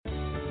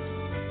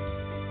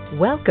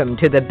Welcome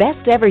to the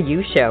Best Ever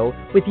You Show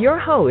with your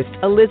host,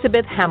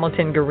 Elizabeth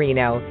Hamilton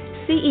Garino,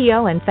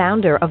 CEO and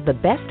founder of the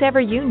Best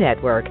Ever You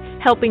Network,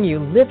 helping you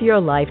live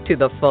your life to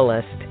the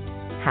fullest.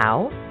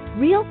 How?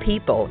 Real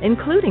people,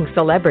 including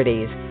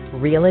celebrities,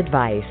 real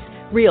advice,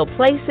 real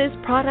places,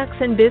 products,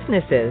 and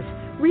businesses,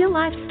 real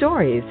life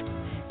stories.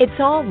 It's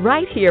all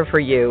right here for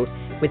you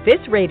with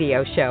this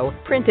radio show,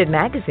 printed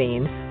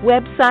magazine,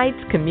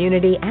 websites,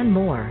 community, and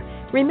more.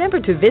 Remember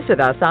to visit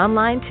us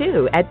online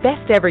too at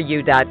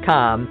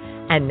besteveryou.com.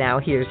 And now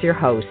here's your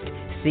host,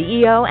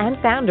 CEO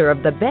and founder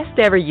of the Best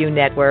Ever You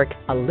Network,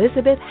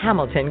 Elizabeth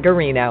Hamilton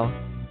Garino.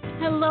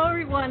 Hello,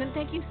 everyone, and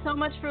thank you so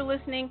much for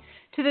listening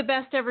to the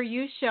Best Ever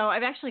You Show.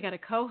 I've actually got a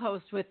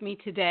co-host with me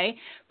today.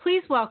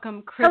 Please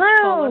welcome Chris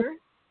Fuller.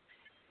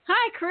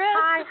 Hi, Chris.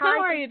 Hi. How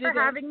are you today? Thanks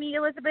for having me,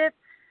 Elizabeth.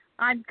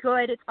 I'm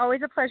good. It's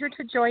always a pleasure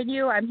to join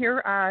you. I'm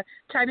here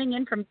chiming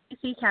in from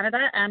BC,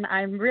 Canada, and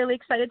I'm really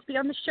excited to be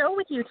on the show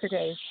with you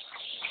today.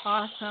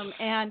 Awesome.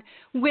 And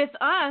with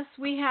us,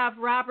 we have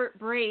Robert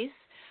Brace.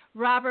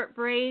 Robert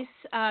Brace,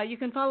 you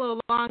can follow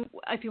along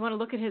if you want to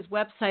look at his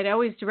website. I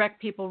always direct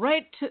people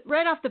right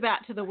off the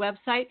bat to the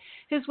website.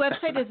 His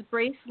website is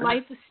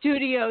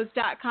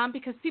bracelifestudios.com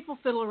because people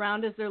fiddle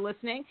around as they're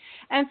listening.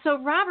 And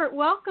so, Robert,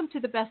 welcome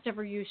to the Best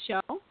Ever You Show.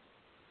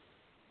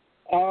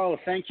 Oh,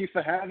 thank you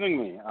for having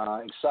me.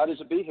 Excited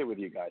to be here with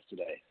you guys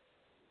today.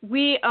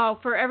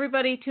 For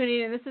everybody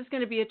tuning in, this is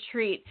going to be a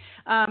treat.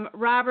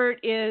 Robert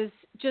is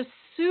just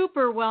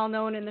super well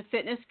known in the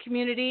fitness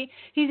community.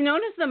 He's known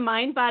as the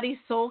Mind, Body,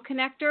 Soul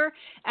Connector,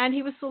 and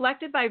he was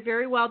selected by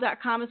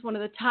verywell.com as one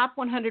of the top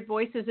 100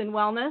 voices in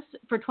wellness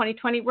for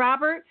 2020.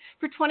 Robert,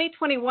 for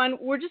 2021,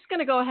 we're just going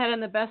to go ahead on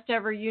the Best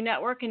Ever You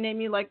Network and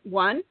name you like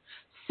one.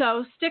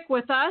 So stick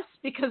with us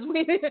because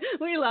we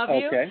love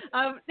you. Okay.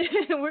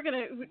 We're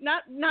gonna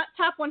not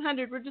top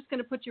 100. We're just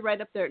gonna put you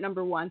right up there at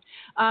number one.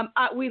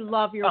 We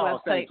love your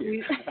website. Thank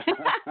you.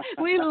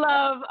 We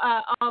love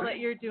all that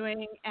you're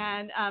doing,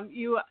 and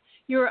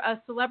you're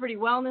a celebrity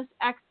wellness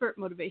expert,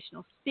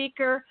 motivational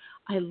speaker.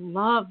 I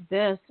love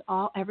this,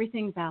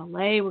 everything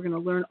ballet. We're going to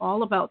learn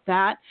all about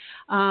that,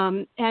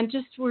 and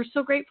just we're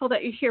so grateful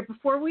that you're here.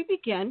 Before we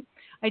begin,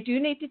 I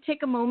do need to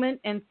take a moment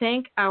and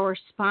thank our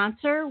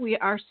sponsor. We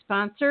are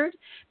sponsored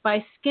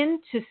by Skin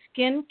to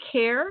Skin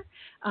Care,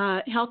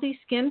 Healthy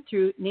Skin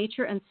Through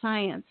Nature and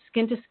Science.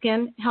 Skin to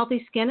Skin,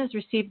 Healthy Skin has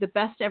received the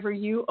Best Ever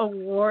You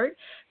Award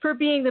for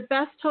being the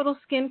best total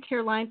skin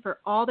care line for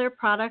all their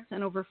products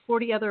and over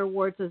 40 other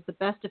awards as the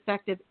best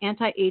effective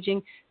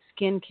anti-aging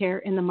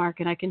skincare in the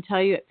market. I can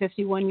tell you at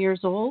 51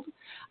 years old,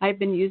 I've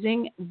been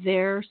using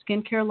their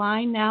skincare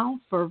line now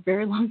for a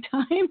very long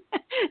time,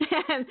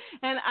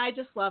 and I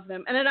just love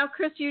them. And I know,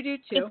 Chris, you do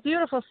too. It's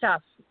beautiful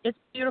stuff.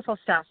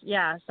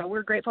 Yeah, so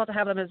we're grateful to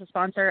have them as a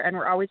sponsor, and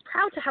we're always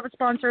proud to have a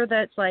sponsor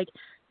that's like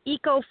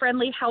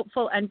eco-friendly,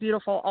 helpful, and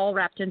beautiful all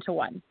wrapped into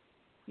one.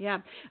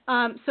 Yeah.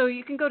 So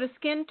you can go to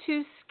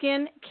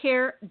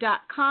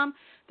skin2skincare.com.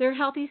 Their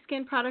healthy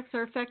skin products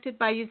are affected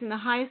by using the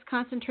highest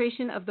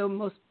concentration of the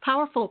most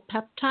powerful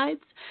peptides,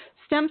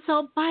 stem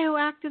cell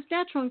bioactives,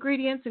 natural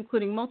ingredients,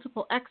 including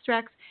multiple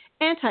extracts,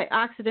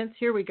 antioxidants.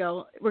 Here we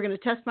go. We're going to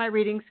test my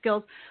reading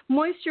skills.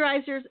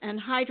 Moisturizers and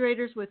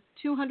hydrators with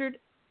 200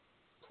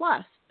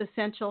 plus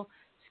essential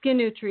skin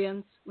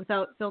nutrients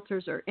without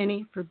filters or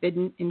any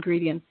forbidden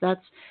ingredients.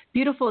 That's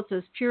beautiful. It's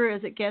as pure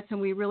as it gets, and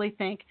we really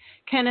thank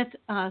Kenneth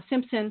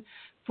Simpson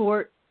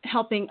for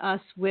helping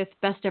us with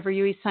Best Ever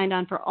You. He signed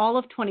on for all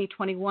of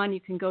 2021. You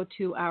can go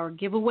to our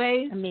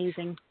giveaways.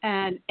 Amazing.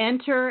 And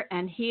enter,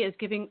 and he is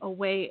giving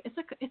away,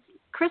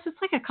 Chris,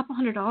 it's like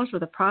 $200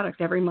 worth of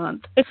product every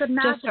month. It's a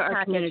massive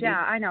package. Community. Yeah,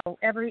 I know.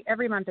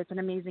 Every month it's an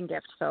amazing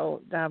gift,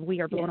 so we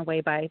are blown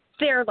away by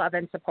their love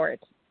and support.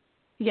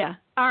 Yeah.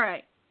 All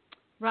right.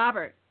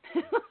 Robert,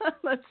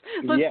 let's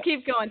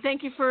keep going.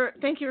 Thank you for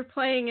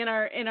playing in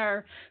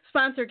our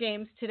sponsor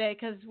games today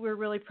because we're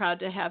really proud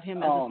to have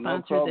him as a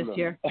sponsor this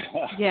year.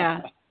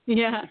 Yeah.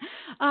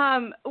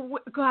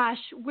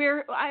 Gosh,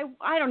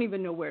 I don't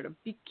even know where to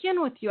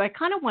begin with you. I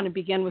kind of want to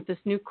begin with this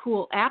new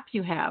cool app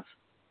you have.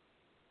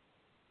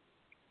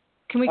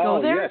 Can we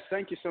go there? Yes,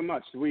 thank you so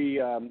much.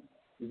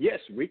 Yes,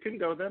 we can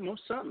go there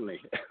most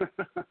certainly.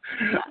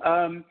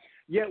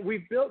 Yeah,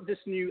 we've built this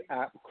new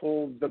app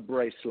called The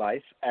Brace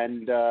Life,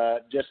 and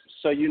just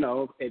so you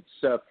know, it's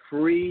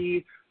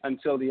free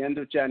until the end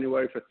of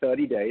January for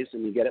 30 days,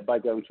 and you get it by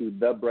going to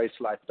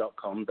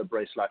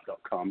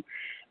thebracelife.com.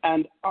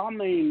 And our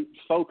main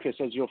focus,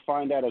 as you'll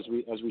find out as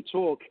we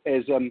talk,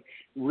 is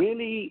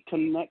really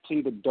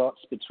connecting the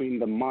dots between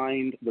the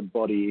mind, the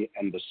body,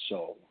 and the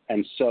soul.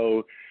 And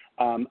so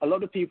a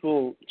lot of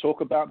people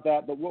talk about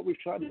that, but what we've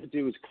tried to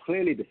do is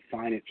clearly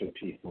define it for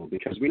people,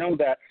 because we know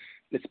that,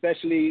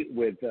 especially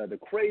with the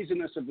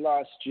craziness of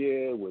last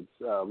year, with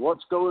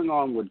what's going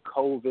on with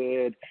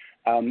COVID,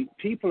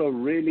 people are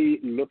really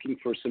looking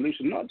for a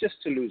solution, not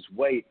just to lose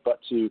weight,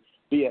 but to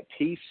be at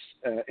peace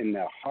in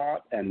their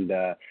heart and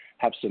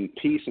have some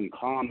peace and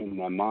calm in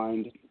their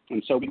mind.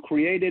 And so we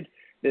created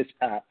this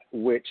app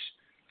which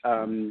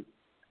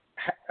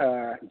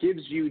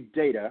gives you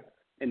data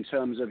in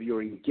terms of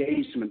your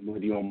engagement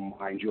with your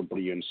mind, your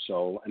body, and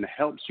soul, and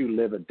helps you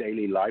live a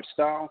daily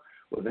lifestyle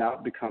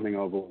without becoming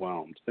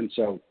overwhelmed. And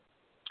so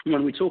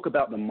when we talk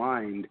about the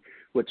mind,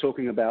 we're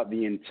talking about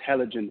the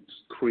intelligent,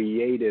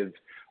 creative,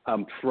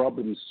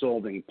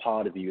 problem-solving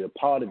part of you, the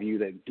part of you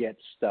that gets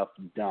stuff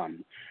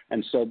done.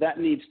 And so that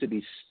needs to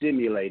be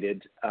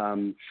stimulated,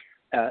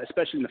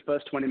 especially in the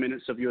first 20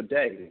 minutes of your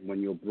day,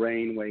 when your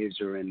brain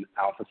waves are in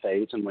alpha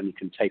phase and when you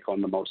can take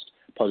on the most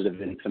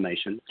positive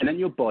information. And then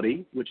your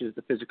body, which is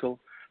the physical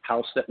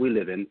house that we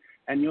live in,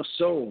 and your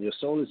soul. Your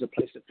soul is a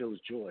place that feels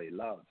joy,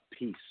 love,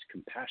 peace,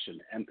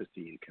 compassion,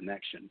 empathy, and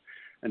connection.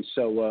 And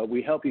so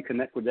we help you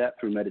connect with that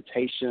through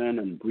meditation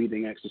and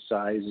breathing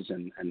exercises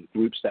and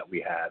groups that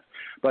we have.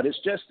 But it's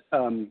just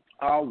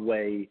our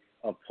way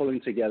of pulling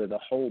together the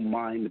whole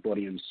mind,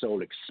 body, and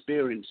soul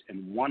experience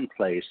in one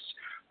place,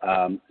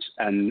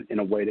 and in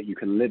a way that you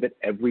can live it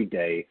every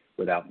day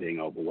without being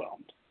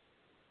overwhelmed.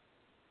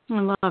 I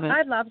love it.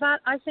 I love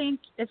that. I think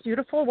it's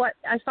beautiful. What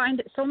I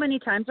find so many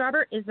times,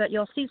 Robert, is that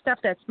you'll see stuff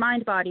that's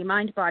mind, body,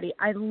 mind, body.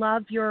 I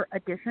love your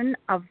addition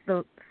of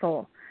the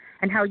soul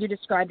and how you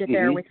described it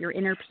there with your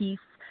inner peace,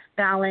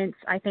 balance.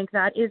 I think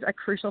that is a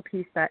crucial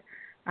piece that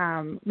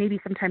maybe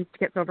sometimes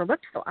gets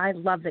overlooked. So I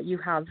love that you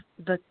have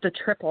the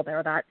triple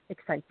there. That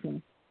excites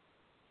me.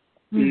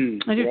 I do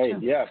Great. too.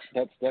 Yes,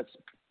 that's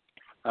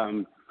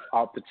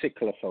our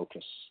particular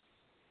focus.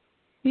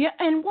 Yeah,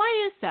 and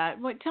why is that?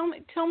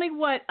 Tell me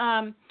what.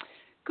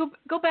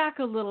 Go back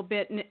a little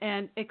bit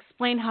and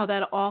explain how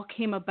that all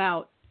came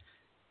about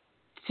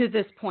to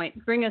this point.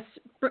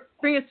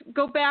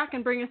 Go back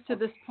and bring us to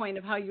this point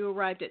of how you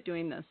arrived at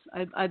doing this.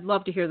 I'd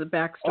love to hear the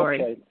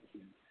backstory. Okay.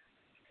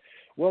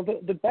 Well,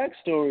 the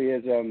backstory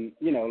is,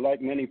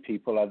 like many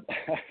people, I've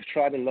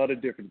tried a lot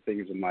of different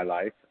things in my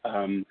life.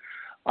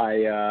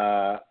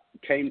 I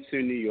came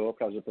to New York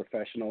as a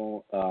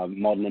professional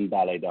model and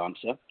ballet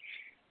dancer.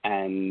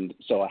 And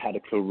so I had a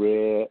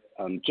career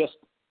just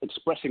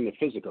expressing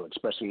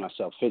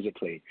myself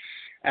physically.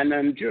 And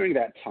then during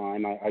that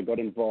time, I got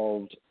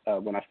involved,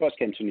 when I first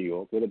came to New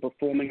York, with a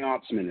performing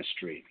arts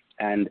ministry.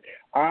 And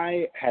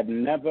I had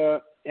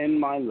never in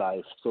my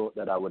life thought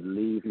that I would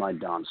leave my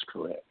dance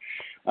career.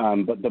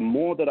 But the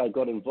more that I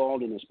got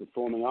involved in this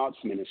performing arts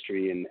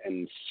ministry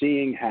and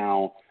seeing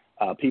how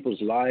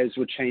people's lives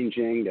were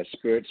changing, their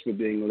spirits were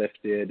being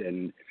lifted,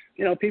 and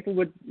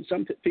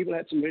some people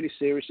had some really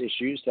serious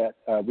issues that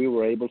we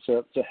were able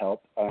to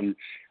help.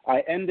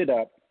 I ended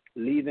up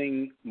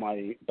leaving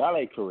my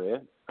ballet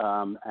career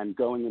and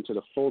going into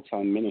the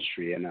full-time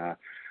ministry. And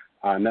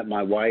I met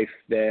my wife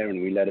there,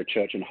 and we led a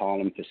church in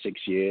Harlem for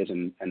 6 years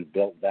and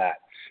built that.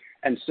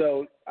 And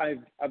so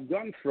I've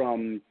gone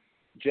from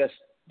just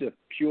the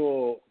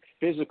pure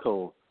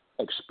physical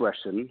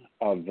expression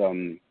of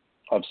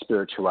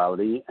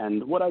spirituality.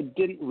 And what I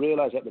didn't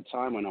realize at the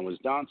time when I was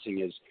dancing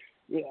is,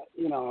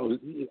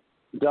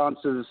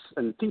 dancers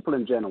and people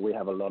in general, we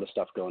have a lot of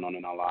stuff going on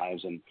in our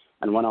lives.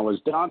 And when I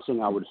was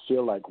dancing, I would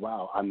feel like,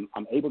 wow, I'm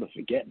able to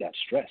forget that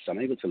stress. I'm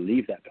able to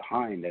leave that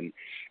behind. And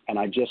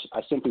I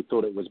simply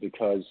thought it was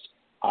because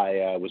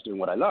I was doing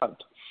what I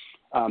loved.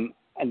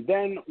 And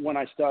then when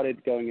I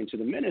started going into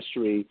the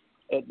ministry,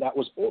 that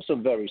was also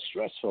very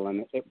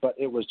stressful. But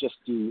it was just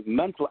the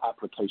mental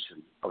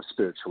application of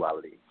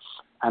spirituality.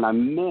 And I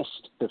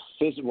missed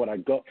what I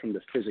got from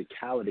the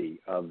physicality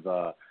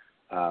of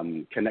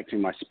connecting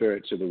my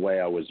spirit to the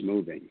way I was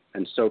moving.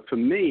 And so for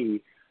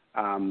me,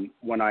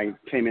 when I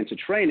came into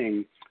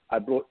training, I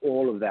brought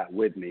all of that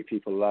with me.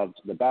 People loved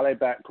the ballet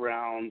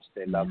background,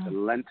 they loved the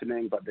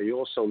lengthening, but they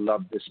also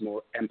loved this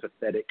more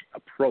empathetic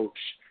approach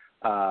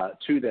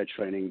to their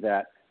training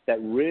that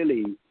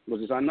really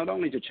was designed not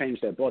only to change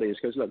their bodies,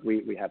 because look,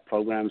 we have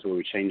programs where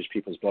we change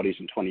people's bodies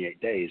in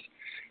 28 days,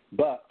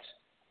 but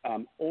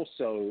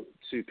also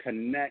to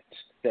connect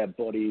their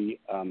body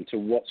to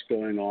what's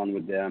going on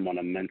with them on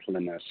a mental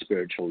and a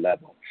spiritual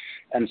level.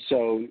 And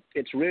so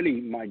it's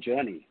really my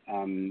journey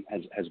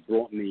has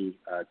brought me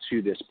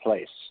to this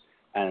place.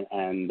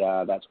 And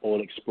that's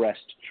all expressed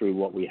through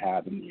what we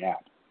have in the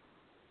app.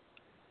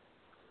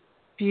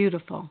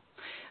 Beautiful.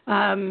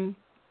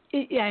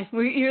 Yeah,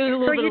 you're a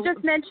little So you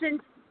just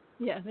mentioned...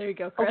 Yeah, there you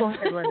go, Chris. Oh, go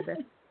ahead,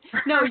 Elizabeth.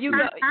 No, you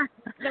go.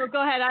 No,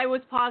 go ahead. I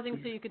was pausing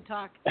so you could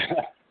talk.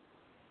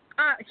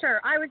 Sure.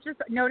 I was just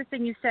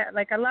noticing you said,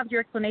 I loved your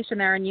explanation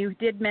there, and you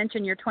did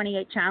mention your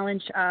 28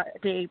 challenge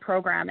day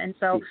program. And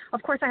so,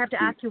 of course, I have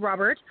to ask you,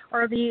 Robert,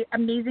 are the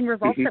amazing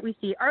results that we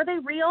see, are they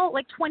real?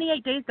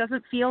 28 days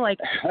doesn't feel like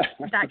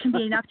that can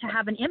be enough to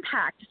have an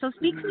impact. So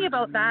speak to me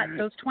about that,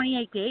 those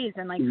 28 days,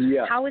 and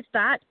how is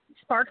that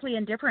sparkly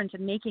and different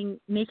and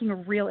making a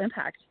real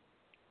impact?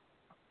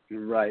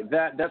 Right.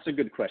 That's a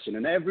good question.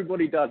 And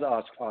everybody does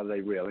ask, are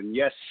they real? And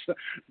yes,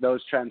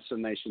 those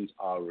transformations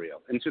are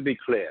real. And to be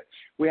clear,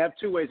 we have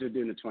two ways of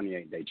doing the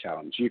 28-day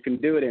challenge. You can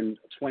do it in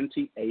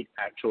 28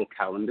 actual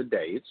calendar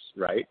days,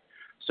 right?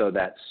 So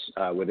that's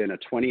within a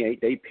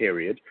 28-day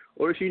period.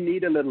 Or if you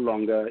need a little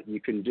longer, you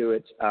can do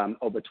it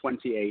over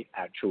 28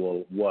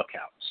 actual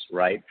workouts,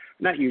 right?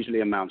 And that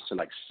usually amounts to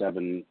like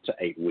 7 to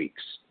 8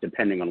 weeks,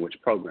 depending on which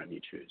program you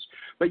choose.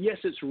 But yes,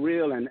 it's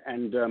real. And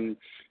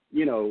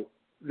you know,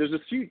 there's a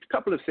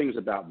couple of things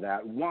about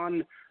that.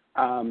 One,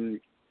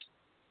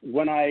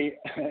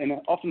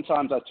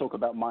 oftentimes I talk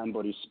about mind,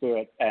 body,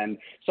 spirit, and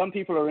some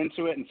people are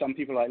into it, and some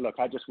people are like, look,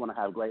 I just want to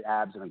have great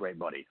abs and a great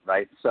body,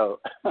 right? So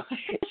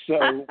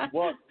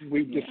what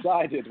we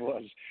decided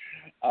was,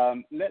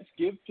 let's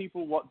give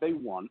people what they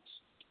want,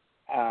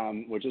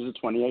 which is a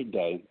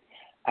 28-day,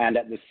 and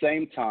at the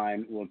same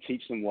time, we'll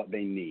teach them what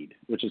they need,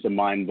 which is the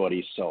mind,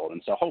 body, soul.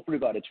 And so hopefully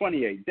by the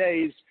 28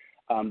 days,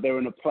 they're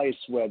in a place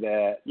where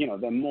they're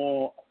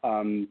more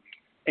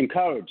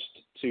encouraged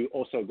to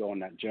also go on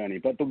that journey.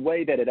 But the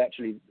way that it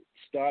actually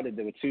started,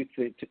 there were two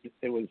things.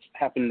 It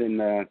happened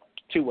in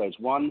 2 ways.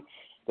 One,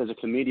 there's a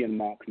comedian,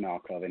 Mark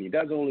Malkov, and he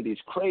does all of these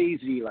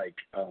crazy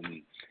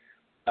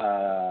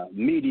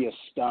media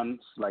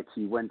stunts. Like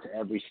he went to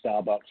every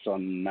Starbucks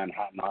on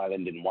Manhattan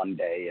Island in one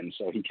day. And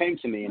so he came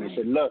to me and he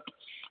said, look,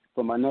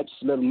 for my next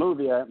little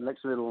movie,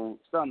 next little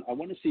stunt, I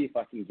want to see if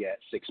I can get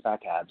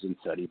 6-pack abs in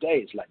 30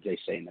 days, like they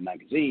say in the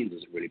magazines.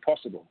 Is it really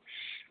possible?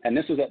 And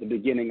this was at the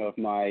beginning of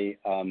my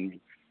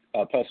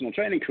personal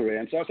training career.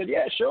 And so I said,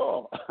 yeah,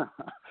 sure.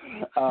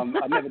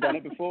 I've never done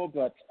it before,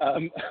 but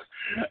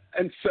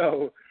and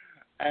so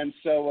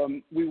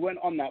we went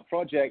on that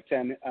project,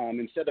 and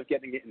instead of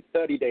getting it in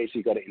 30 days,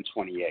 we got it in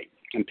 28.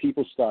 And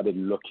people started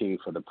looking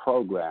for the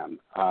program.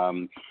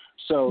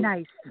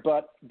 Nice.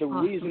 But the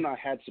reason I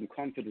had some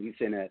confidence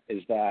in it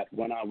is that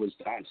when I was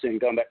dancing,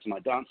 going back to my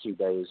dancing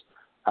days,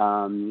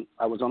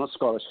 I was on a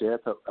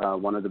scholarship at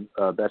one of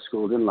the best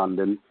schools in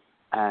London,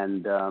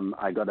 and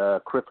I got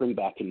a crippling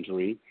back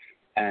injury.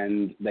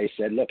 And they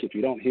said, look, if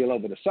you don't heal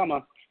over the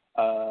summer,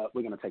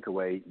 we're going to take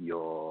away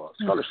your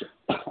scholarship.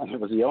 And it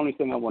was the only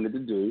thing I wanted to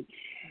do.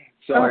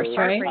 So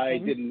I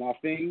did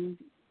nothing.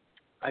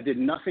 I did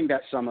nothing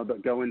that summer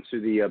but go into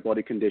the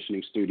body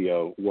conditioning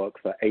studio, work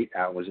for 8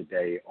 hours a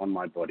day on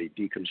my body,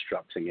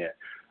 deconstructing it,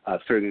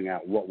 figuring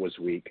out what was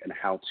weak and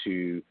how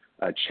to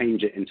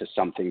change it into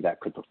something that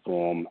could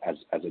perform as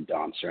a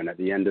dancer. And at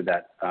the end of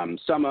that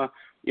summer,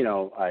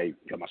 I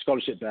got my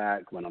scholarship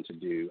back, went on to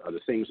do other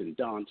things in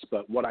dance.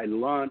 But what I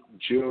learned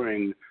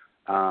during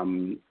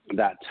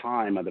that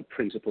time are the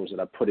principles that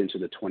I put into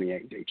the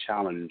 28-day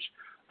challenge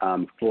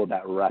for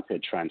that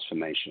rapid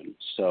transformation.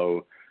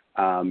 So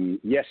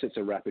yes, it's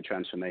a rapid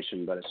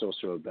transformation, but it's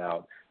also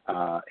about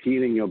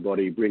healing your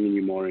body, bringing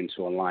you more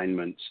into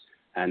alignment,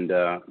 and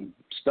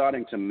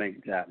starting to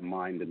make that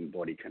mind and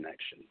body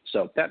connection.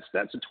 So that's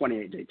a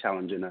 28-day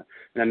challenge in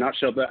a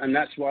nutshell. And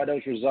that's why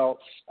those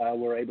results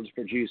we're able to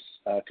produce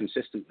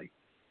consistently.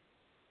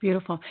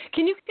 Beautiful.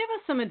 Can you give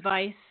us some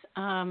advice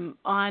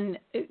on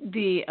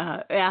the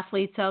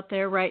athletes out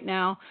there right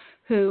now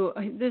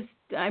I'm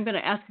going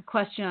to ask a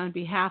question on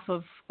behalf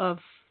of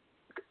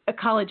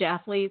college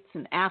athletes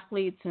and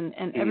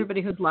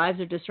everybody whose lives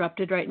are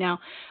disrupted right now,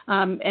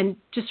 and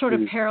just sort of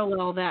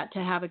parallel that to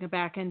having a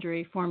back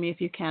injury for me, if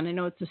you can. I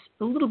know it's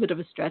a little bit of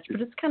a stretch, but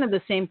it's kind of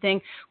the same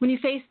thing. When you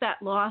face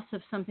that loss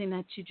of something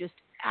that you just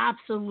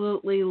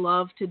absolutely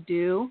love to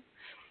do,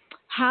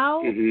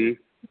 how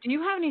do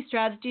you have any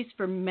strategies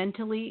for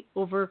mentally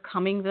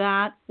overcoming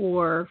that,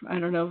 or I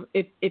don't know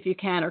if you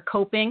can, or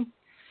coping?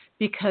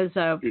 Because,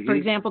 for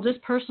example,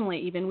 just personally,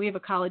 even we have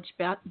a college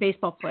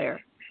baseball player.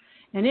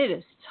 And it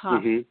is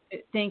tough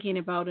thinking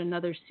about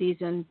another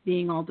season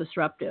being all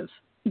disrupted.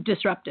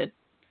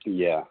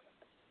 Yeah.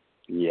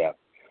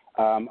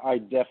 I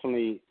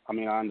definitely, I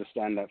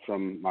understand that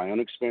from my own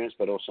experience,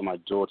 but also my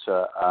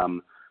daughter,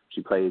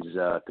 she plays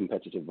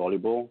competitive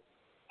volleyball.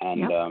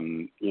 And,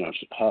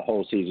 her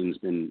whole season's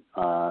been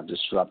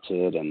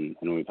disrupted, and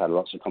we've had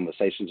lots of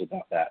conversations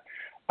about that.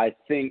 I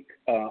think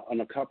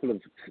on a couple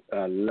of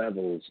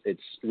levels,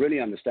 it's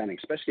really understanding,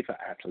 especially for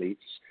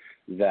athletes,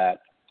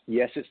 that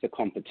yes, it's the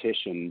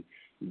competition,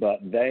 but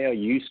they are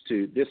used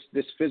to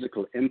this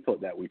physical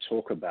input that we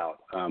talk about.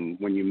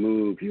 When you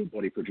move, your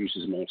body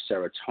produces more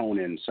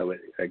serotonin, so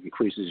it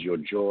increases your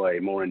joy,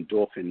 more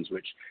endorphins,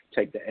 which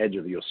take the edge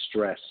of your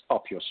stress,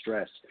 off your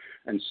stress.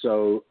 And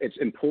so it's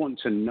important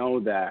to know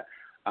that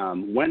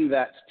when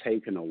that's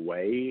taken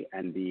away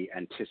and the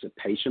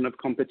anticipation of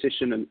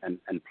competition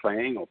and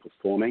playing or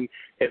performing,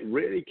 it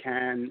really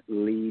can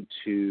lead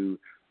to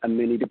a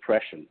mini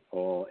depression,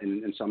 or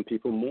in some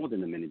people more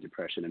than a mini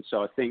depression. And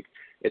so I think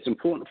it's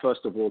important, first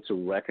of all,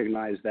 to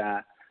recognize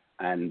that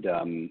and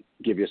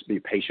be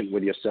patient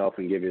with yourself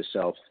and give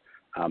yourself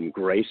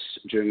grace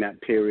during that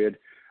period.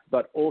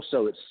 But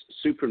also it's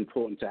super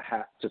important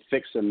to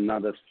fix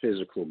another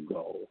physical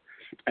goal.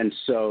 And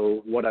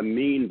so what I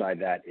mean by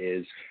that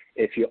is,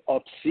 if you're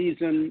off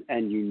season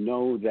and you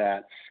know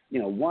that,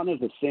 one of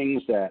the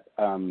things that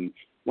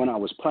when I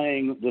was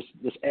playing,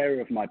 this area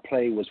of my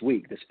play was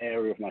weak, this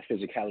area of my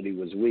physicality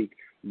was weak,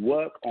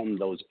 work on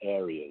those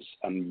areas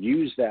and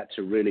use that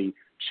to really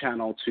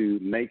channel to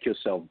make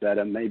yourself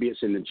better. Maybe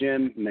it's in the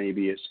gym,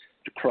 maybe it's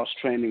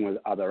cross-training with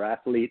other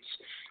athletes,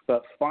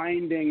 but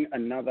finding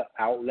another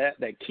outlet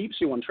that keeps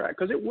you on track,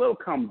 because it will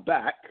come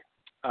back,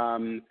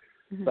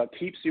 but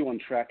keeps you on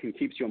track and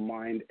keeps your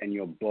mind and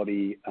your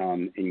body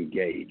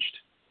engaged.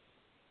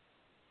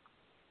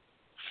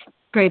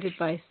 Great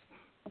advice.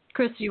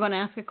 Chris, do you want to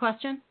ask a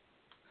question?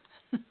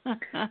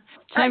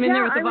 Chime in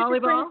there with the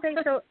volleyball.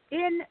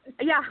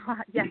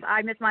 Yes,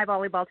 I miss my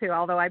volleyball too,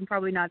 although I'm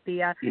probably not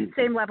the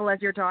same level as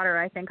your daughter.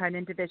 I think I'm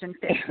in Division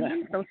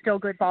 15, so still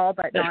good ball,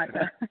 but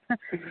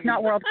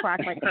not world class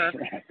like her.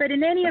 But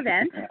in any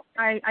event,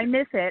 I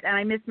miss it, and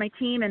I miss my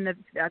team and the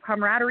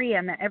camaraderie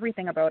and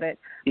everything about it.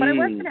 But I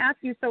was going to ask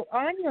you, so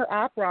on your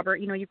app, Robert,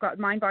 you've got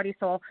Mind, Body,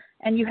 Soul,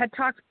 and you had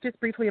talked just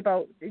briefly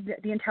about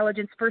the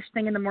intelligence first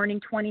thing in the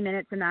morning, 20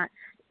 minutes and that.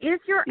 Is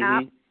your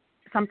app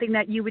something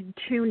that you would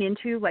tune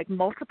into like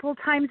multiple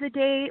times a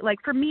day? Like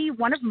for me,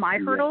 one of my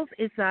hurdles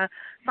is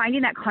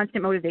finding that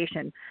constant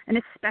motivation, and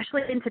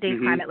especially in today's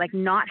climate, like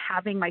not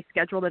having my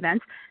scheduled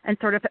events and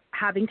sort of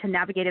having to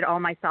navigate it all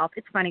myself.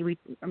 It's funny,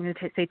 I'm going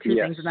to say two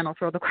things and then I'll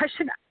throw the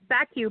question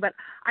back to you, but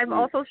I've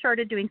also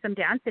started doing some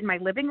dance in my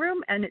living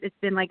room, and it's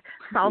been like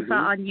salsa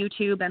on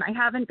YouTube, and I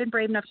haven't been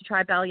brave enough to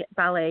try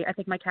ballet. I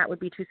think my cat would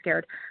be too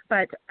scared,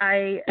 but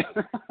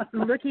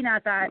looking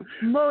at that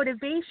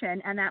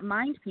motivation and that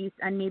mind piece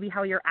and maybe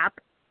how your app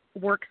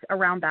works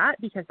around that,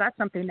 because that's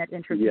something that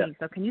interests me.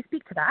 So can you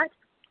speak to that?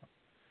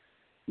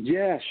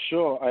 Yeah,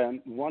 sure.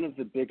 One of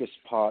the biggest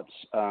parts,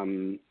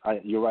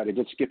 you're right, I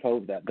did skip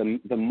over that.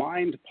 The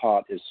mind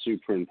part is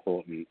super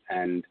important.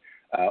 And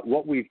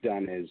what we've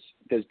done is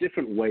there's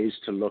different ways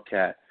to look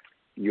at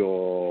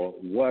your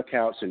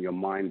workouts and your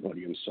mind,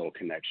 body, and soul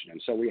connection.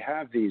 And so we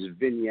have these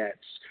vignettes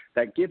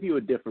that give you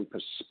a different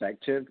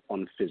perspective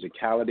on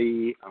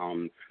physicality,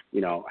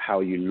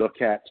 how you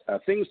look at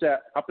things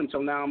that up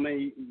until now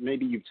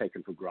maybe you've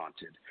taken for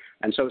granted.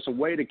 And so it's a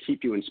way to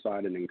keep you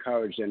inspired and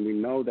encouraged. And we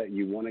know that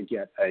you want to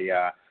get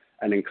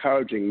an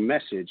encouraging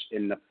message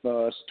in the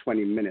first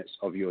 20 minutes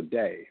of your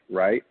day,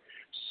 right?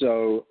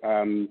 So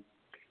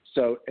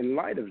in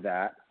light of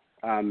that,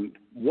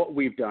 what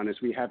we've done is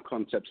we have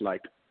concepts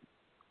like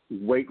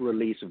weight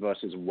release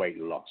versus weight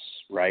loss,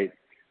 right?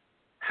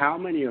 How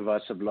many of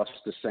us have lost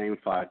the same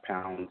 5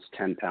 pounds,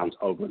 10 pounds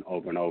over and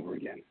over and over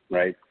again,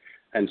 right?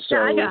 And so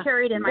I can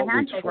carry it in my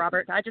handbag,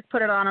 Robert. I just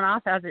put it on and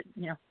off as it,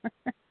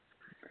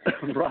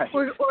 Right.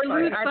 Or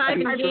lose 5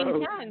 and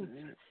gain 10.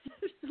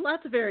 There's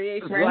lots of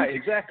variations. Right,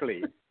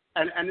 exactly.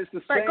 And it's the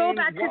same. But go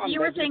back to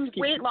you were saying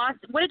weight loss.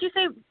 What did you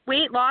say?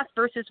 Weight loss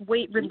versus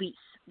weight release.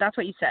 That's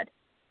what you said.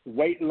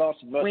 Weight loss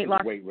versus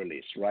weight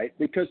release, right?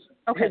 Because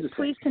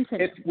please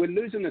continue. If we're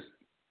losing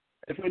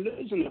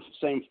the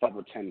same 5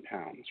 or 10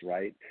 pounds,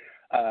 right?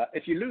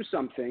 If you lose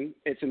something,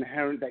 it's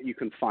inherent that you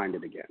can find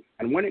it again.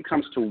 And when it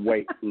comes to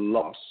weight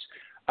loss,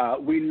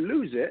 we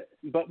lose it,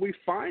 but we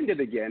find it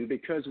again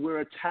because we're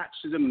attached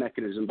to the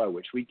mechanism by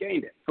which we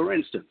gained it. For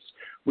instance,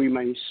 we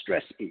may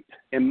stress eat,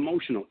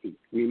 emotional eat.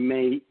 We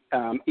may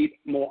eat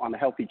more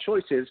unhealthy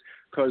choices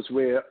because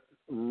we're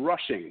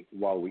rushing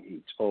while we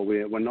eat, or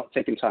we're not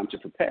taking time to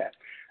prepare.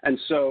 And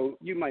so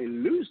you may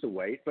lose the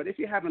weight, but if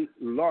you haven't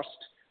lost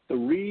the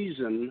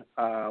reason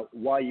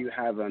why you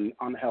have an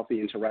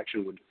unhealthy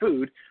interaction with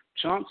food,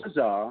 chances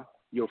are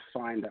you'll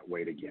find that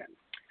weight again.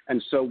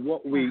 And so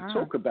what we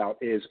talk about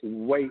is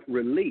weight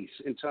release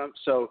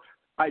so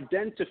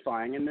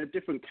identifying, and there are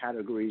different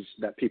categories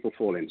that people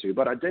fall into,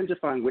 but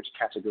identifying which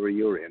category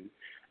you're in.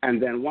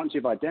 And then once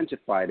you've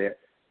identified it,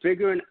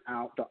 figuring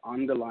out the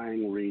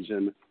underlying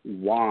reason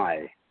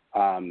why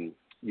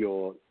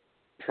you're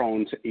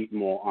prone to eat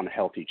more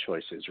unhealthy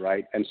choices,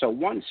 right? And so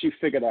once you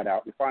figure that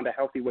out, you find a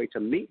healthy way to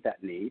meet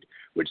that need,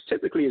 which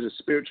typically is a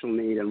spiritual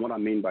need. And what I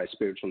mean by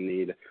spiritual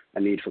need, a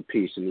need for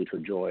peace, a need for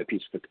joy,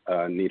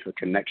 a need for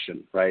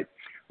connection, right?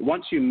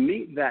 Once you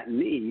meet that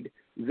need,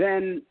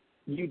 then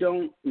you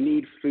don't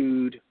need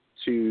food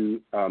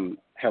to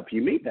help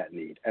you meet that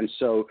need. And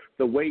so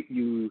the weight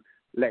you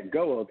let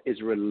go of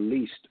is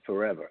released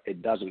forever.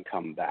 It doesn't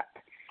come back.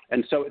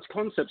 And so it's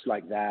concepts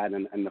like that,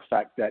 and the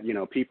fact that,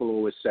 people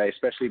always say,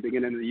 especially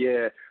beginning of the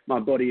year,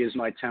 my body is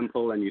my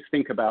temple, and you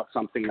think about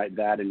something like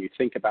that, and you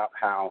think about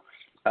how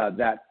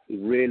that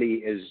really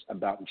is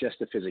about just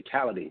the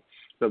physicality.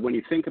 But when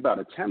you think about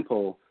a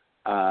temple,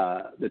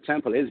 the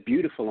temple is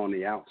beautiful on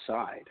the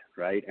outside,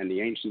 right? And the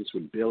ancients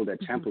would build their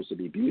temples to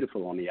be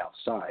beautiful on the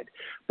outside.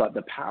 But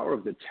the power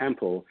of the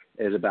temple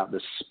is about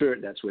the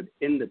spirit that's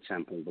within the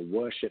temple, the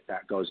worship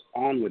that goes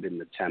on within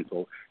the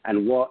temple,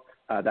 and what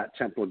that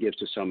temple gives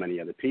to so many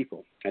other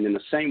people. And in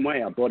the same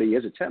way, our body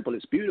is a temple.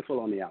 It's beautiful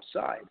on the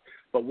outside.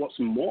 But what's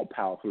more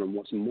powerful and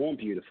what's more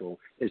beautiful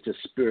is the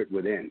spirit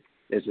within.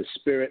 There's a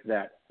spirit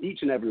that each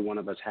and every one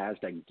of us has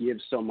that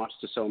gives so much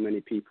to so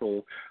many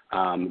people,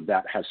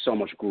 that has so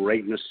much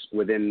greatness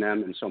within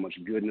them and so much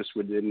goodness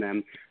within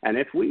them. And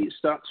if we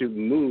start to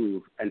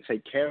move and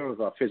take care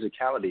of our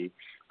physicality,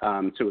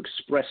 to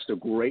express the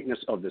greatness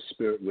of the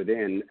spirit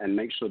within and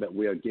make sure that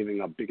we are giving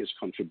our biggest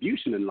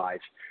contribution in life,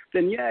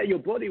 then your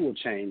body will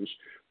change,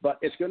 but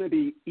it's going to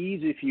be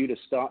easy for you to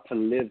start to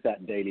live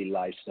that daily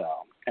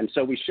lifestyle. And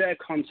so we share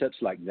concepts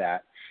like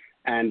that.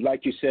 And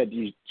like you said,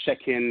 you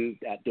check in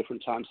at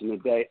different times in the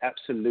day.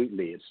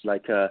 Absolutely. It's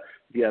like if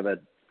you have a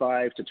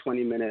 5 to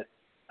 20 minute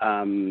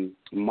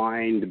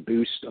mind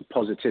boost of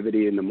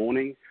positivity in the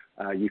morning,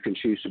 you can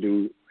choose to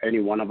do any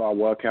one of our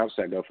workouts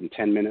that go from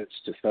 10 minutes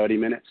to 30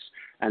 minutes.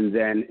 And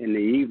then in the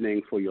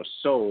evening for your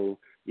soul,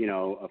 you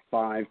know, a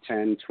 5,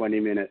 10,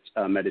 20-minute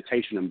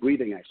meditation and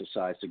breathing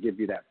exercise to give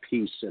you that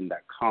peace and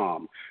that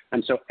calm.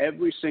 And so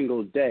every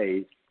single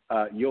day,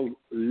 you're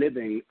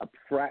living a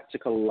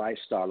practical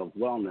lifestyle of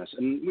wellness.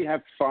 And we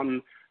have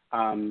fun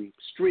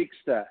streaks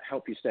that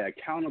help you stay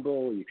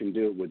accountable. You can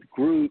do it with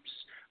groups.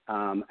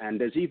 And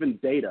there's even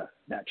data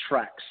that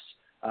tracks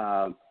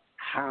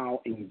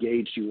how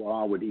engaged you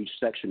are with each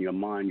section, your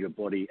mind, your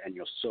body, and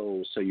your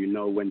soul, so you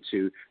know when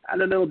to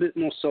add a little bit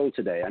more soul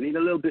today. I need a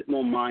little bit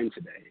more mind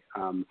today.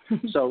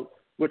 So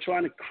we're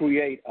trying to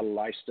create a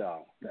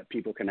lifestyle that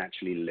people can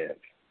actually live.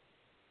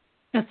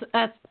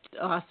 That's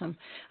awesome.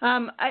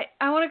 I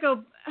want to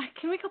go.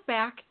 Can we go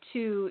back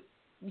to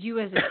you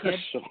as a kid?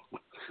 Sure.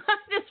 I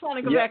just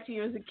want to go back to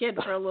you as a kid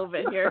for a little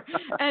bit here,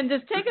 and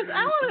just take us.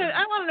 I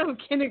want to know who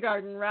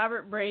kindergarten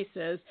Robert Brace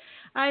is.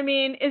 I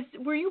mean,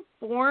 were you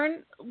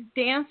born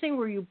dancing?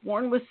 Were you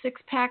born with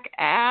 6-pack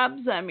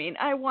abs? I mean,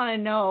 I want to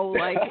know,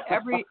 like,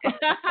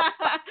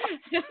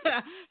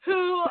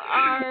 who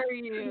are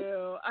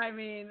you? I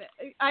mean,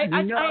 I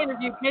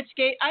interviewed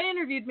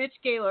Mitch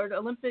Gaylord,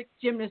 Olympic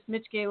gymnast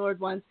Mitch Gaylord,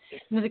 once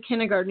in the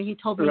kindergarten. He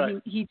told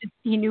me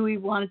he knew he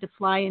wanted to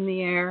fly in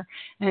the air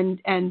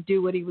and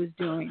do what he was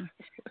doing.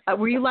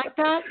 Were you like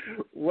that?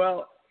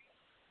 Well,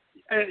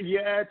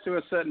 yeah, to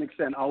a certain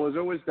extent. I was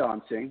always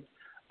dancing.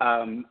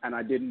 And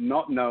I did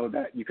not know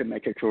that you could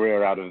make a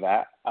career out of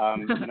that.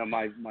 You know,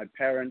 my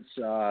parents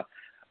are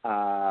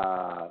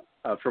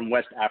from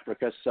West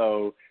Africa,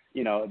 so,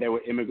 you know, they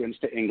were immigrants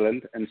to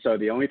England. And so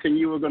the only thing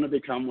you were going to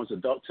become was a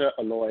doctor,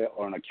 a lawyer,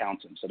 or an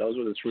accountant. So those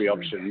were the three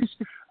options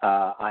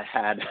I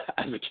had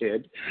as a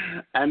kid.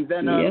 And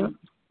then,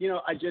 you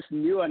know, I just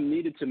knew I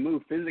needed to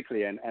move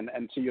physically. And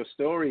to your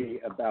story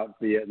about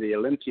the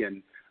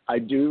Olympian, I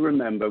do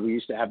remember we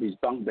used to have these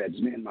bunk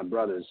beds, me and my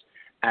brothers,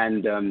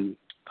 and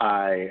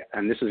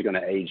this is going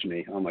to age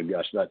me. Oh my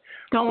gosh! But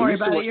don't worry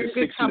about it. You're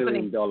good company.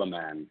 $6 Million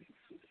Man.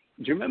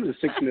 Do you remember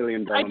the $6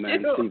 Million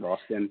Man, Steve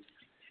Austin?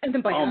 And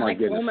the oh my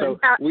goodness! Woman. So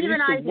we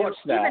used to watch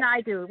that. Even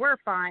I do. We're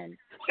fine.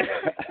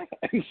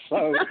 And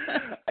so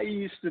I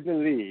used to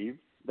believe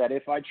that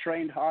if I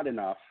trained hard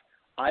enough,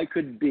 I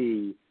could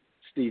be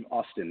Steve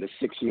Austin, the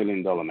 $6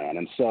 Million Man.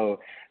 And so,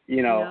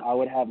 you know, I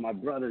would have my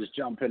brothers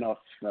jumping off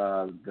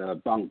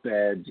the bunk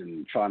beds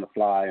and trying to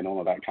fly and all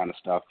of that kind of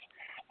stuff.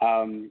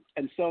 And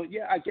so,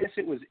 yeah, I guess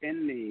it was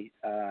in me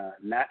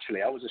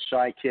naturally. I was a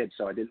shy kid,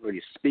 so I didn't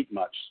really speak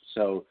much.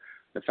 So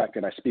the fact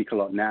that I speak a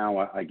lot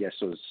now, I guess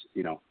was,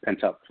 you know,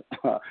 pent up,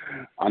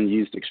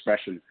 unused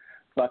expression.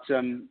 But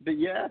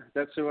yeah,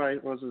 that's who I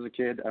was as a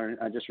kid.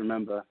 I just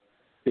remember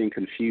being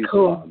confused a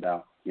lot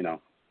about, you know.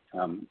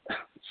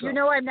 So. You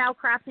know, I'm now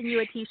crafting you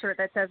a T-shirt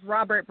that says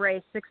Robert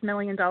Brace, $6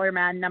 Million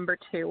Man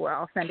 #2.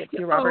 I'll send it to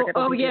you, Robert.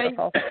 It'll be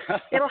beautiful.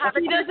 It'll have a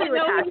tattoo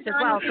attached as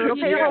well, so it'll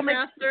pay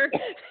homage.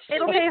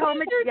 It'll pay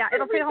homage. Yeah,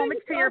 it'll pay homage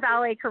to your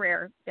ballet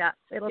career. Yeah,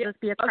 it'll just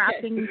be a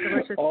crafting,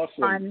 delicious,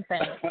 fun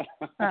thing.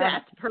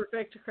 That's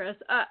perfect, Chris.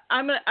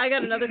 I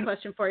got another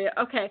question for you.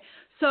 Okay,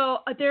 so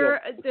we're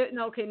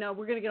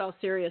gonna get all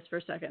serious for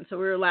a second. So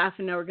we were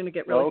laughing, now we're gonna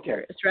get really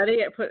serious.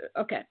 Ready?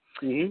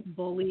 Mm-hmm.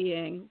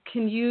 Bullying.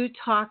 Can you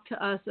talk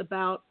to us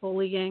about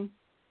bullying?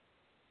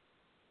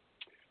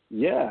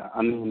 Yeah,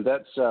 I mean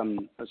that's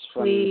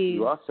funny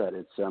you asked that.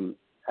 It's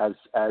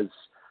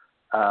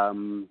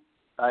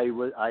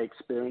I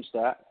experienced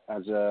that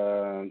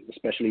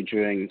especially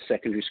during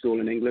secondary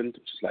school in England,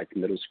 which is like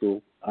middle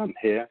school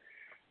here.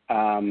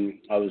 I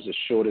was the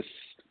shortest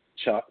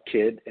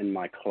kid in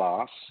my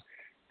class,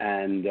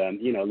 and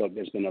you know, look,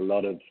 there's been a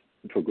lot of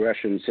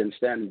progression since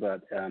then,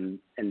 but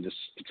in this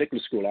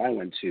particular school I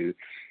went to,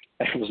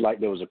 it was like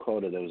there was a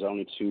quota. There was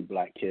only 2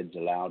 black kids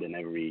allowed in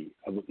every,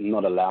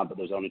 not allowed, but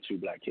there was only 2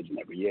 black kids in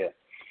every year.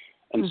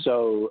 And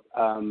so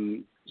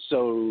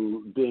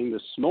being the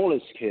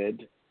smallest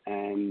kid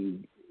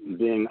and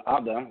being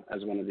other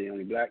as one of the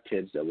only black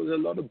kids, there was a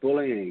lot of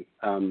bullying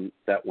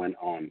that went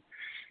on.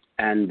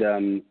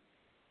 And,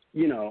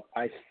 you know,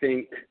 I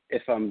think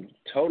if I'm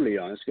totally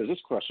honest, because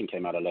this question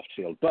came out of left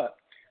field, but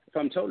if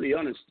I'm totally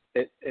honest,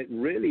 it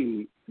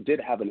really did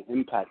have an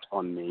impact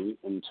on me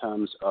in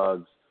terms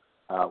of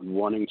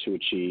wanting to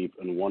achieve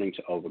and wanting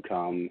to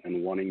overcome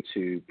and wanting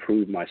to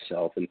prove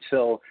myself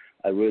until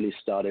I really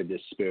started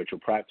this spiritual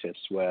practice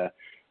where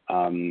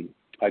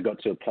I got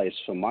to a place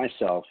for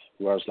myself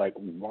where I was like,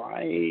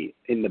 why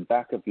in the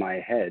back of my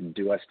head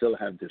do I still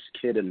have this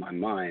kid in my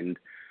mind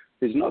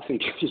who's not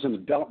thinking, he's an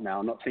adult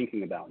now, not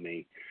thinking about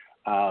me?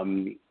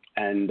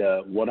 And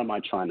what am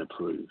I trying to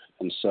prove?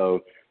 And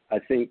so I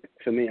think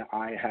for me,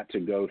 I had to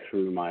go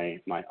through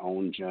my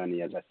own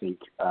journey, as I think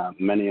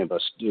many of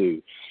us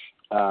do.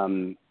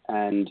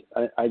 And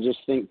I just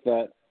think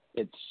that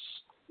it's,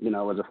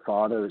 as a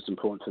father, it's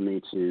important for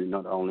me to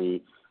not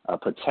only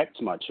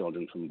protect my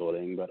children from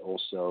bullying, but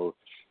also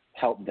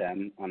help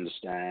them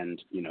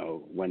understand,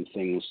 when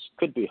things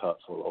could be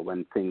hurtful or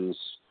when things,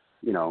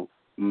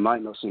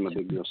 might not seem a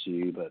big deal to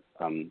you, but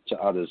to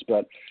others.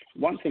 But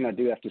one thing I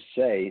do have to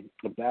say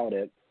about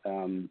it,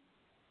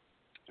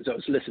 so I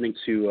was listening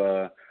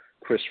to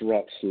Chris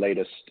Rock's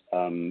latest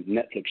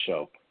Netflix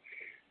show,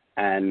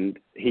 and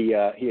he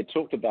had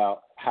talked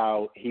about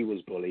how he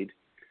was bullied,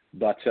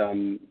 but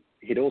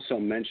he'd also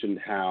mentioned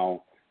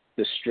how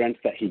the strength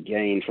that he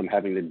gained from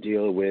having to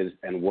deal with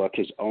and work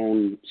his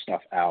own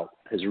stuff out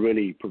has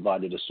really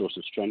provided a source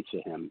of strength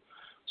for him.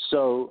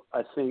 So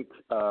I think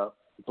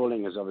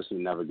bullying is obviously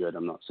never good.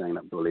 I'm not saying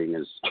that bullying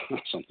is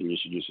something you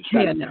should use as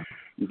strength. Yeah,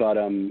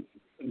 no.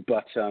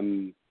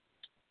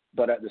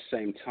 But at the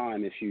same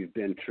time, if you've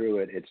been through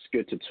it, it's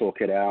good to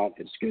talk it out.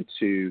 It's good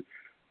to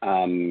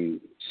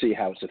see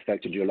how it's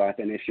affected your life.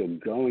 And if you're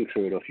going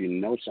through it, or if you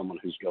know someone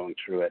who's going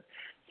through it,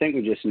 I think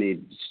we just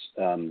need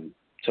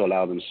to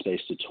allow them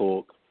space to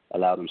talk,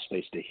 allow them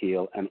space to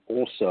heal. And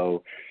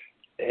also,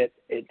 it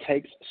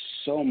takes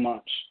so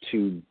much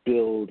to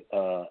build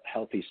a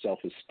healthy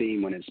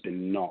self-esteem when it's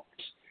been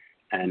knocked.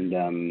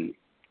 And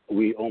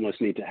we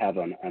almost need to have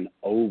an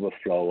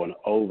overflow, an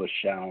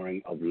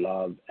overshowering of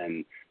love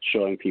and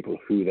showing people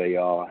who they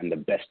are and the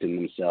best in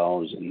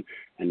themselves,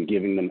 and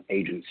giving them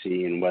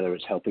agency, and whether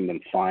it's helping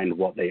them find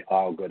what they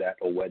are good at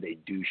or where they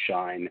do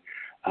shine,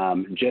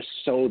 just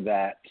so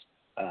that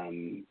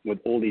with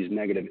all these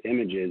negative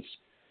images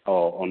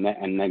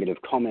and negative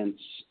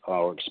comments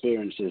or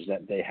experiences,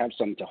 that they have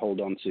something to hold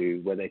on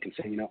to where they can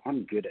say,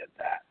 I'm good at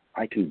that.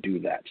 I can do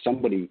that.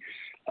 Somebody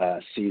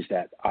sees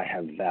that I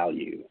have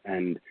value.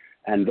 And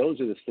those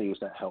are the things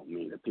that help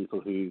me, the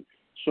people who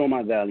saw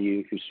my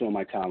value, who saw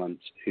my talent,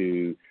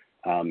 who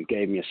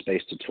gave me a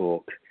space to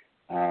talk.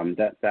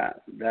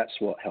 That's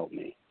what helped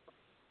me.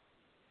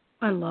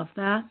 I love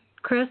that.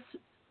 Chris,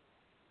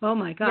 oh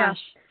my gosh.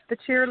 Yeah. The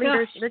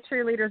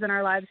cheerleaders in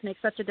our lives make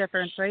such a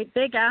difference, right?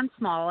 Big and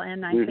small.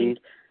 And I think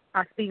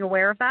us being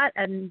aware of that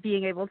and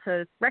being able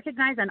to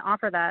recognize and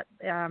offer that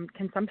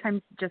can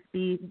sometimes just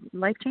be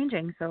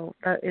life-changing. So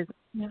that is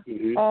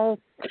all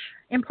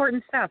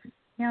important stuff.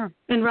 Yeah.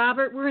 And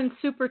Robert, we're in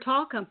super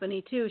tall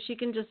company too. She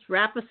can just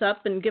wrap us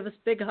up and give us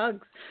big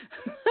hugs.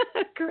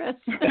 Chris.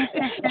 yes.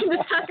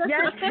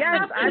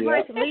 I'm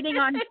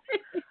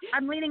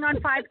leaning on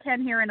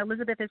 5'10" here, and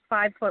Elizabeth is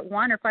 5'1"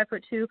 or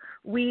 5'2".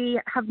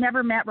 We have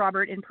never met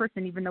Robert in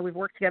person, even though we've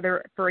worked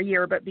together for a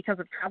year, but because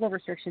of travel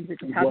restrictions, it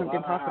just hasn't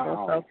been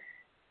possible. So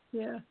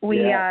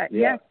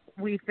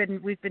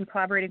we've been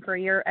collaborating for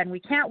a year, and we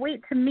can't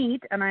wait to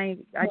meet. And I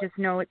just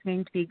know it's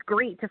going to be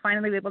great to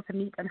finally be able to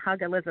meet and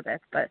hug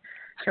Elizabeth. But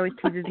she always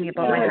teases me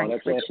about my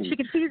height, which she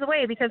can tease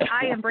away because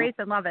I embrace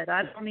and love it.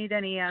 I don't need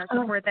any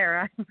support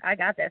there. I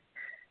got this.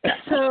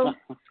 So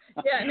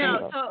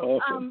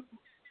awesome.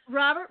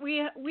 Robert, we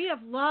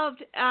have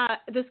loved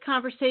this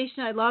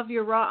conversation. I love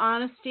your raw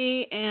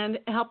honesty and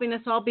helping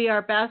us all be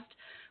our best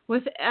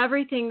with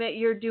everything that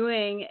you're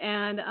doing.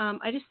 And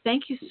I just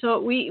thank you.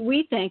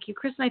 We thank you.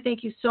 Chris and I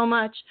thank you so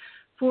much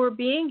for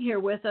being here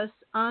with us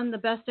on the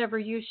Best Ever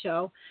You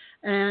show.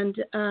 And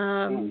thank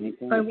you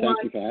for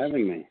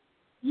having me.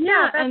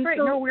 Yeah, that's right.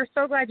 No, we're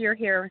so glad you're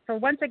here. So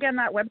once again,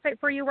 that website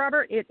for you,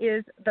 Robert, it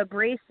is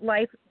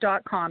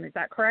thebracelife.com. Is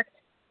that correct?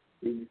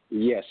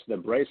 Yes,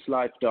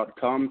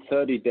 thebracelife.com.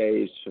 30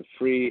 days for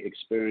free.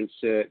 Experience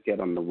it.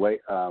 Get on the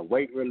weight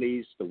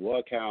release, the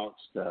workouts,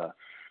 the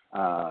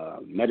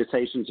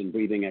meditations and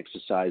breathing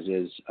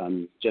exercises.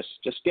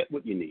 Just get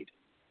what you need.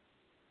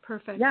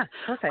 Perfect. Yeah,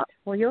 perfect.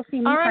 Well, you'll see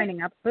me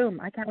signing up. Boom.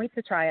 I can't wait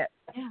to try it.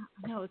 Yeah,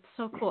 no, it's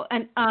so cool.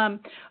 And,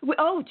 we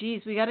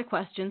got a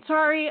question.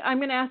 Sorry, I'm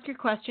going to ask your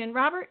question.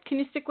 Robert, can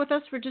you stick with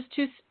us for just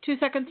two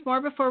seconds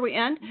more before we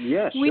end?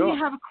 Yes, We sure.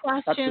 have a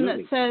question that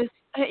says,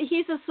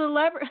 he's a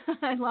celebrity.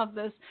 I love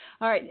this.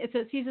 All right, it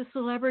says he's a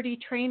celebrity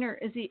trainer.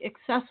 Is he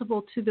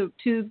accessible to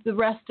the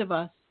rest of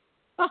us?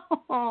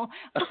 Oh,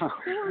 of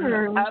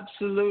course.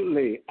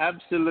 Absolutely.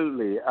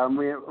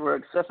 We're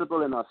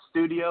accessible in our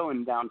studio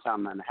in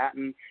downtown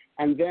Manhattan.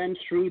 And then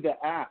through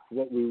the app,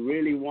 what we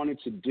really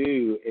wanted to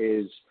do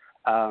is,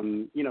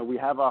 we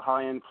have our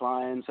high-end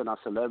clients and our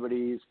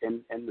celebrities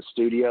in the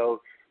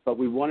studio, but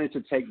we wanted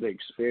to take the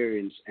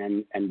experience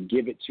and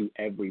give it to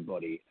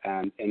everybody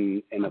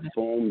in a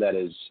form that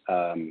is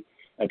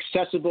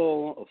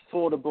accessible,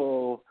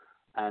 affordable,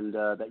 and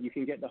that you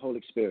can get the whole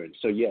experience.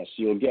 So, yes,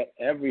 you'll get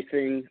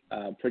everything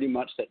pretty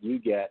much that you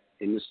get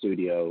in the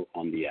studio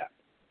on the app.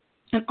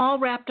 And all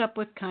wrapped up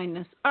with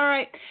kindness. All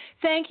right.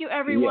 Thank you,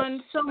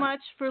 everyone, so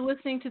much for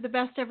listening to the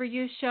Best Ever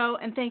You show.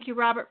 And thank you,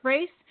 Robert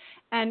Brace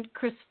and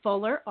Chris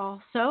Fuller,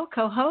 also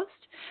co-host,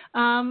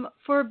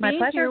 for being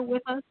here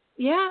with us.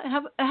 Yeah.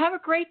 Have a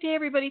great day,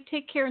 everybody.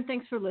 Take care, and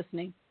thanks for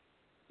listening.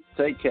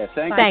 Take care.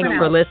 Thanks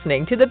for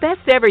listening to the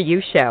Best Ever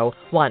You show.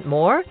 Want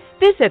more?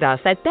 Visit us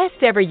at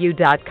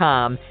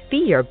besteveryou.com. Be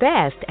your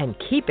best and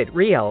keep it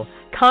real.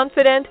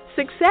 Confident,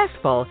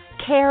 successful,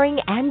 caring,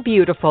 and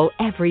beautiful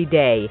every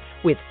day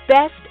with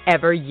Best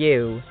Ever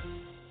You.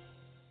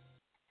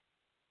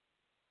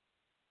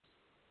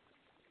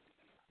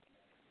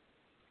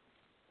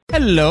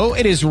 Hello,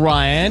 it is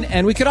Ryan,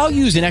 and we could all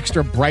use an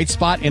extra bright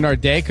spot in our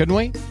day, couldn't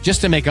we? Just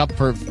to make up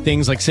for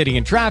things like sitting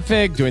in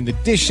traffic, doing the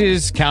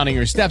dishes, counting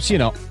your steps, you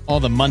know,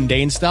 all the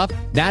mundane stuff.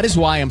 That is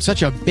why I'm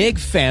such a big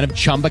fan of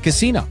Chumba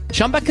Casino.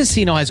 Chumba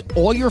Casino has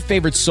all your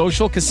favorite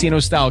social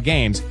casino-style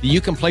games that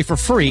you can play for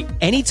free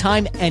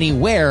anytime,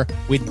 anywhere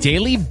with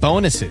daily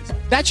bonuses.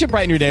 That should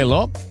brighten your day a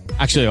little.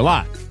 Actually, a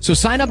lot. So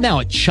sign up now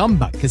at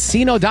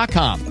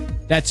ChumbaCasino.com.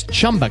 That's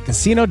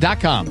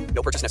ChumbaCasino.com.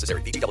 No purchase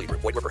necessary. VGW Group.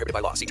 Void where prohibited by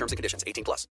law. See terms and conditions. 18+.